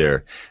groups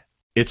there,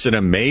 it's an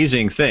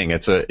amazing thing.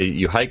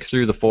 You hike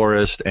through the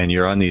forest and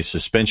you're on these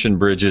suspension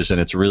bridges,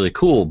 and it's really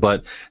cool.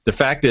 But the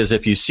fact is,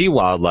 if you see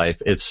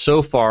wildlife, it's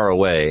so far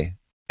away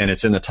and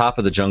it's in the top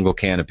of the jungle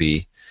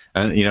canopy.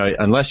 And, you know,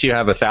 unless you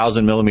have a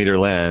 1,000mm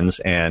lens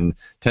and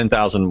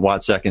 10,000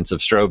 watt seconds of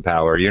strobe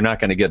power, you're not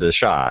going to get a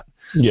shot.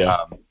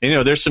 Yeah. You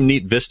know, there's some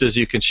neat vistas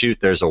you can shoot.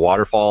 There's a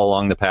waterfall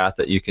along the path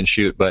that you can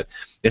shoot, but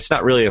it's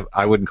not really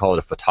I wouldn't call it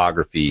a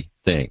photography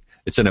thing.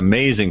 It's an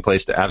amazing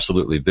place to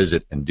absolutely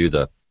visit and do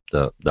the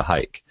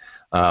hike.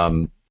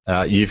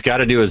 You've got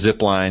to do a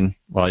zip line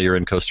while you're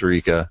in Costa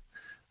Rica.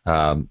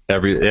 I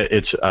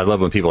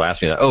love when people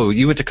ask me that. Oh,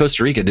 you went to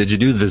Costa Rica? Did you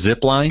do the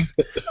zip line?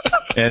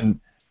 And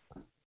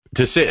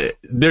to say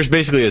there's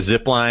basically a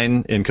zip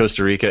line in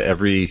Costa Rica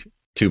every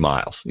 2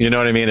 miles. You know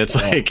what I mean? It's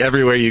like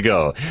everywhere you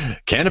go,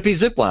 canopy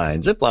zip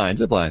line.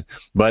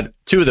 But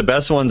two of the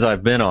best ones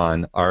I've been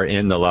on are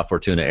in the La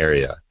Fortuna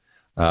area.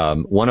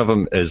 One of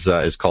them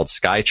is called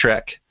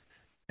Skytrek,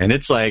 and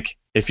it's like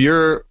if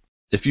you're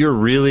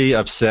really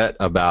upset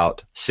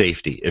about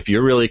safety, if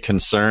you're really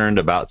concerned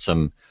about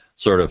some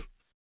sort of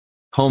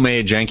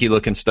homemade janky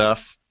looking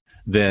stuff,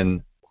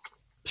 then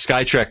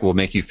Skytrek will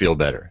make you feel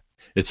better.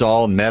 It's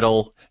all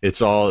metal.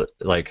 It's all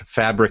like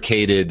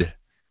fabricated.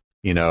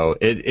 You know,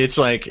 it's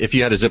like if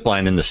you had a zip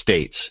line in the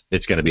States,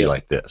 it's going to be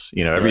like this.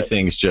 You know,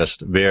 everything's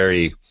just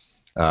very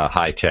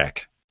high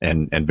tech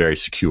and very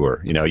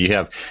secure. You know, you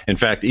have, in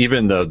fact,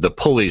 even the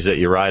pulleys that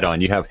you ride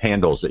on, you have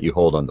handles that you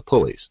hold on the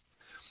pulleys.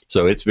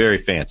 So it's very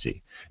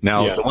fancy.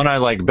 Now, the one I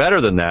like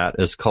better than that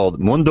is called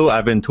Mundo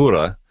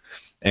Aventura,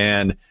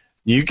 and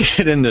you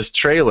get in this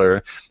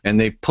trailer and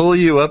they pull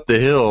you up the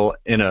hill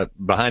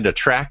behind a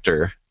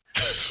tractor,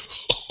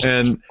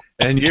 and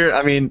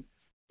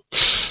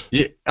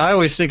I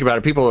always think about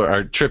it. People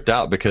are tripped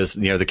out because,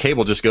 you know, the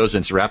cable just goes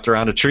and it's wrapped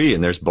around a tree,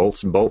 and there's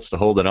bolts and bolts to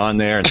hold it on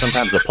there, and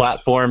sometimes the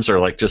platforms are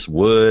like just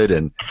wood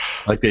and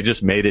like they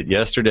just made it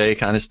yesterday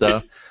kind of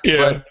stuff. Yeah.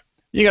 But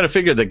you got to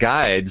figure the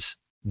guides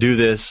do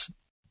this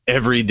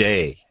every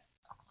day,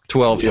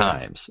 12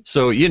 times.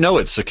 So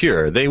it's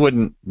secure. They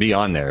wouldn't be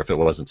on there if it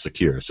wasn't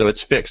secure. So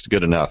it's fixed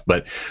good enough.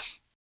 But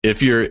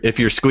if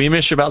you're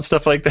squeamish about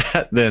stuff like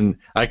that, then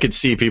I could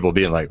see people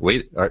being like,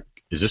 wait,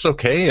 is this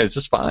okay? Is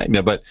this fine?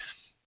 No, but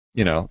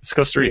it's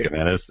Costa Rica,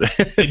 man. It's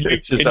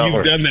just how it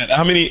works. Done that.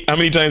 How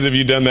many times have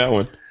you done that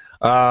one?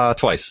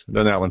 Twice.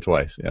 Done that one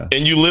twice. Yeah.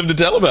 And you live to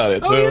tell about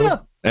it. Yeah.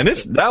 And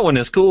that one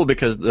is cool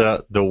because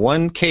the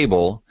one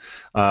cable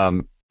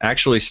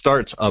actually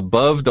starts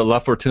above the La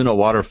Fortuna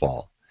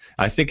waterfall.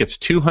 I think it's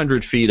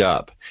 200 feet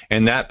up,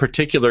 and that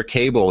particular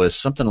cable is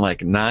something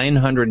like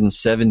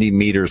 970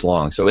 meters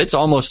long. So it's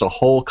almost a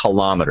whole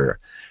kilometer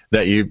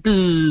that you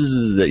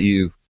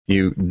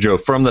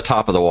drove from the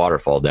top of the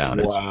waterfall down.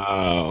 It's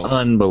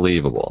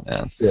unbelievable,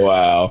 man.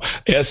 Wow.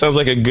 Yeah, it sounds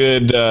like a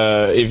good,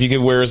 if you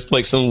could wear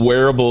like some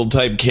wearable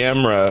type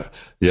camera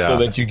so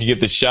that you could get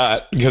the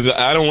shot, because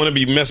I don't want to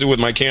be messing with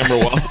my camera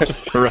while.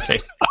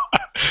 Right.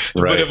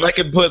 But if I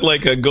could put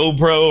like a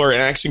GoPro or an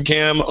action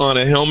cam on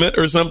a helmet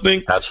or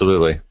something,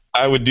 absolutely,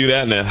 I would do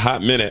that in a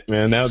hot minute,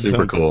 man. That would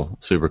super cool.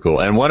 Super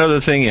cool. And one other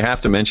thing you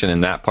have to mention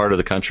in that part of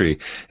the country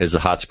is the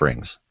hot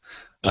springs.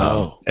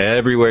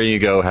 Everywhere you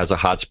go has a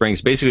hot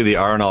springs. Basically, the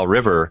Arenal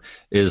River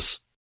is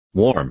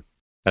warm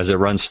as it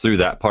runs through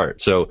that part.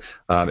 So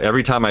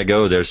every time I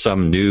go, there's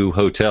some new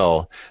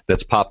hotel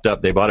that's popped up.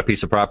 They bought a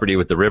piece of property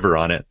with the river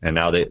on it, and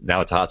now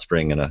it's a hot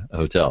spring in a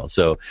hotel.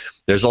 So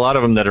there's a lot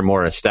of them that are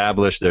more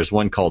established. There's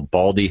one called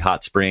Baldy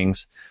Hot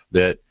Springs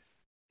that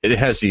it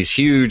has these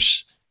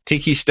huge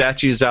tiki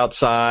statues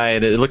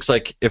outside. It looks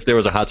like if there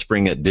was a hot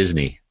spring at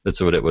Disney.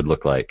 That's what it would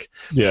look like.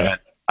 Yeah. And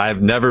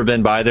I've never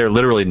been by there,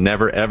 literally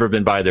never, ever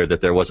been by there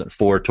that there wasn't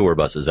 4 tour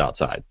buses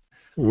outside.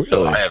 Really?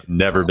 So I have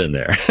never been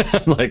there.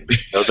 I'm like,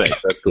 no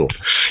thanks, that's cool.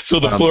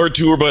 So the floor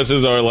tour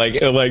buses are like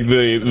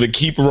the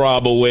keep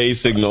Rob away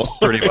signal.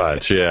 Pretty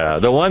much, yeah.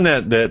 The one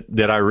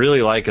that I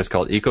really like is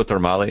called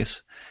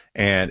Ecothermales,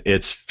 and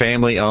it's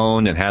family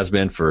owned and has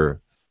been for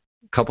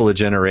a couple of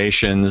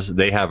generations.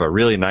 They have a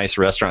really nice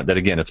restaurant that,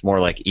 again, it's more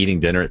like eating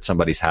dinner at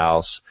somebody's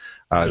house.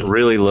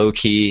 Really low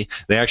key.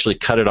 They actually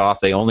cut it off.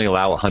 They only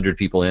allow 100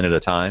 people in at a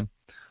time.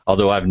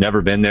 Although I've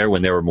never been there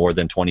when there were more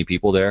than 20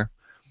 people there.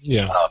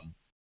 Yeah.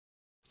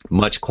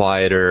 Much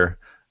quieter.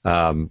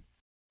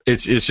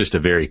 It's just a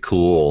very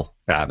cool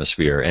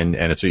atmosphere, and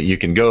it's you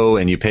can go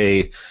and you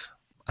pay,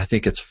 I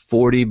think it's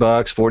 $40,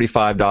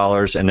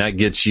 $45, and that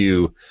gets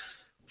you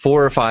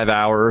 4 or 5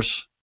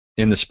 hours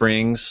in the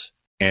springs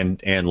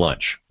and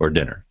lunch or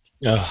dinner.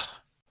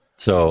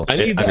 So I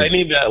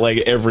need that like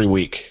every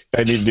week.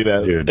 I need to do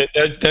that. Dude.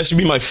 That should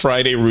be my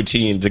Friday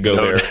routine to go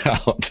there.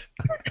 Doubt.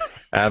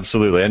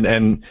 Absolutely.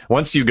 And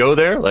once you go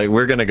there, like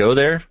we're going to go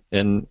there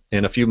in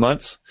a few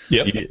months.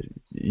 Yep.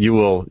 You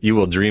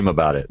will dream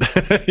about it.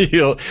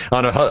 You'll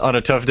on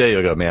a tough day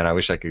you'll go, man, I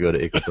wish I could go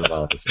to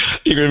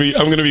Ecothermales.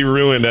 I'm going to be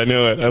ruined. I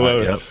know it. I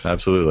love it. Yep,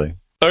 absolutely.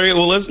 All right,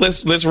 well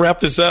let's wrap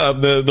this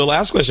up. The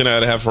last question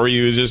I'd have for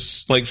you is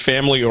just like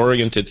family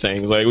oriented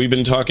things. Like we've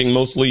been talking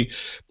mostly,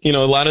 a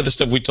lot of the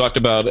stuff we talked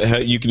about how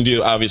you can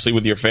do obviously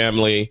with your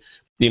family,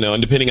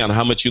 and depending on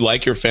how much you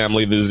like your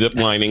family, the zip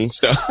lining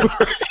stuff.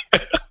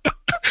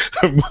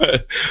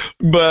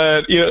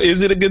 but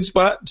is it a good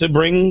spot to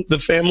bring the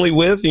family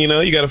with?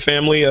 You got a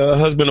family, a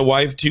husband, a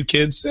wife, 2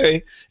 kids,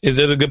 say. Is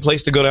it a good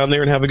place to go down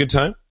there and have a good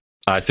time?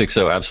 I think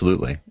so.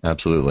 Absolutely.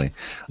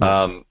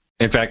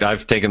 In fact,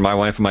 I've taken my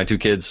wife and my 2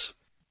 kids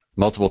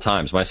multiple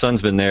times. My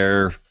son's been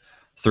there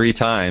 3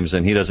 times,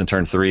 and he doesn't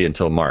turn 3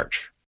 until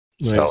March.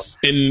 Nice.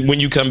 So, and when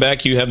you come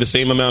back, you have the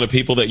same amount of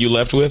people that you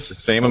left with?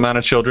 Same amount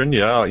of children,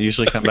 yeah. I'll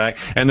usually come back.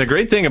 And the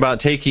great thing about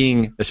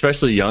taking,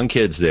 especially young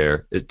kids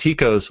there,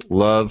 Ticos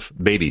love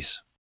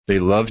babies. They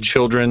love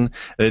children.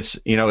 It's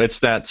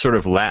that sort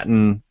of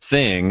Latin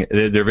thing.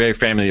 They're very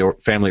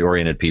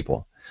family-oriented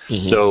people.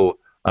 Mm-hmm. So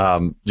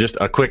just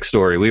a quick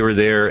story. We were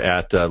there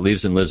at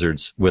Leaves and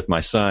Lizards with my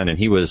son, and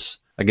he was,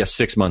 I guess,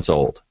 6 months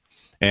old.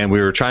 And we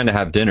were trying to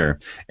have dinner,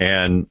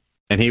 and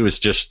he was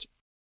just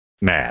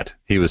mad.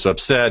 He was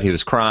upset. He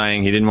was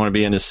crying. He didn't want to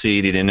be in his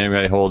seat. He didn't have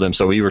anybody hold him.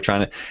 So we were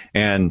trying to,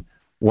 and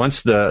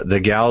once the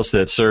gals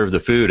that served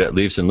the food at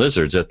Leaves and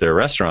Lizards at their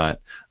restaurant,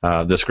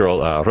 this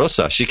girl,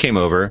 Rosa, she came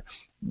over.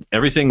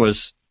 Everything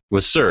was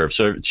served.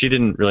 So she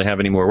didn't really have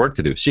any more work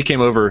to do. She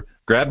came over,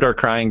 grabbed our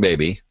crying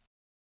baby,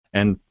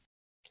 and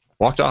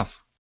walked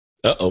off.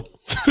 Uh-oh.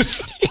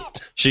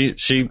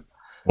 She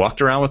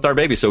walked around with our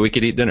baby so we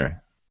could eat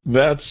dinner.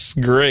 That's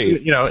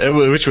great.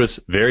 Which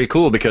was very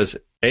cool because,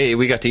 A,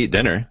 we got to eat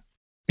dinner.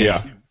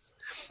 Yeah.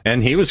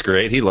 And he was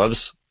great. He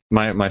loves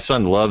my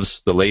son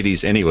loves the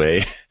ladies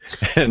anyway.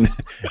 and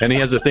he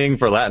has a thing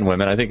for Latin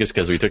women. I think it's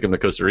because we took him to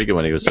Costa Rica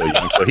when he was so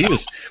young. So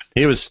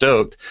he was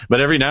stoked.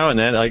 But every now and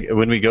then, like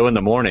when we go in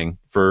the morning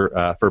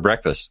for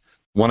breakfast,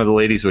 one of the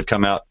ladies would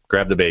come out,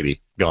 grab the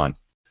baby, gone.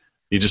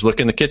 You just look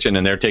in the kitchen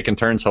and they're taking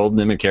turns holding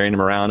him and carrying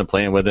him around and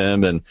playing with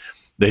him, and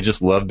they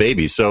just love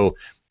babies. So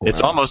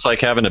it's almost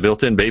like having a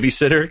built-in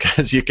babysitter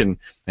because you can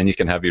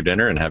have your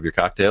dinner and have your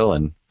cocktail,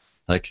 and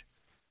like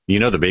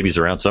the baby's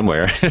around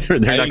somewhere. They're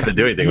not going to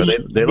do anything,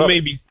 but they love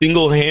may be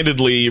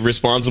single-handedly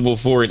responsible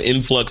for an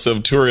influx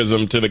of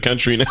tourism to the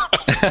country now.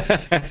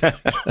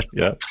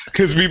 Yeah,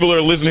 because people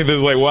are listening to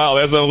this like, wow,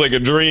 that sounds like a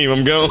dream.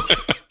 I'm going.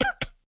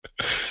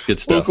 Good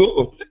stuff. Well,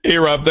 cool. Hey,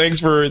 Rob, thanks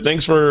for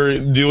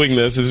doing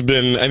this.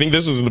 I think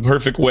this was the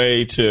perfect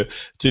way to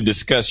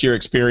discuss your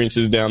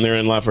experiences down there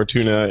in La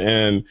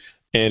Fortuna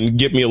and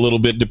get me a little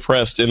bit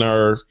depressed in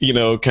our,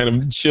 kind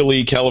of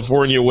chilly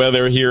California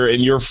weather here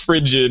and your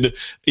frigid,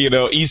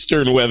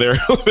 Eastern weather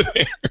over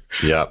there.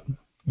 Yeah.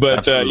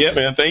 But yeah,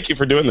 man, thank you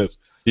for doing this.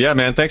 Yeah,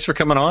 man, thanks for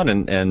coming on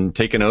and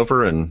taking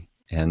over and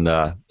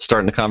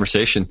starting the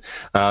conversation.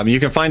 You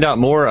can find out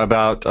more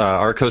about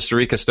our Costa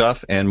Rica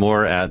stuff and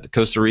more at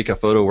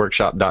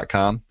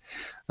CostaRicaPhotoWorkshop.com.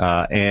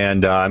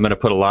 And I'm going to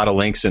put a lot of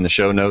links in the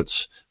show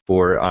notes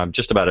for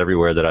just about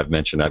everywhere that I've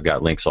mentioned. I've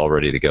got links all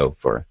ready to go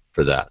for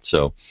that.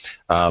 So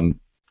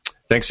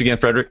thanks again,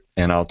 Frederick,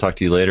 and I'll talk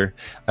to you later.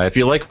 If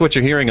you like what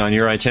you're hearing on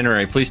Your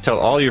Itinerary, please tell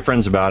all your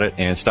friends about it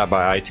and stop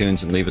by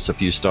iTunes and leave us a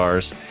few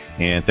stars.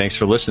 And thanks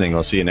for listening.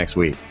 We'll see you next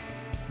week.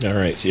 All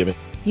right. See you, man.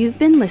 You've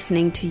been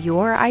listening to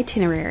Your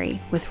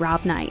Itinerary with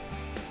Rob Knight.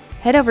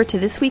 Head over to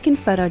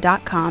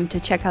thisweekinphoto.com to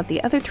check out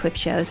the other TWIP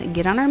shows and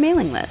get on our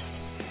mailing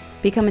list.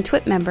 Become a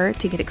TWIP member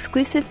to get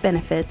exclusive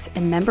benefits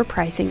and member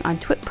pricing on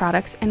TWIP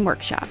products and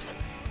workshops.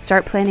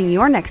 Start planning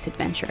your next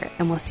adventure,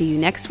 and we'll see you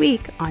next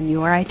week on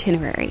Your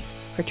Itinerary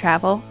for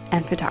travel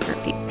and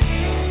photography.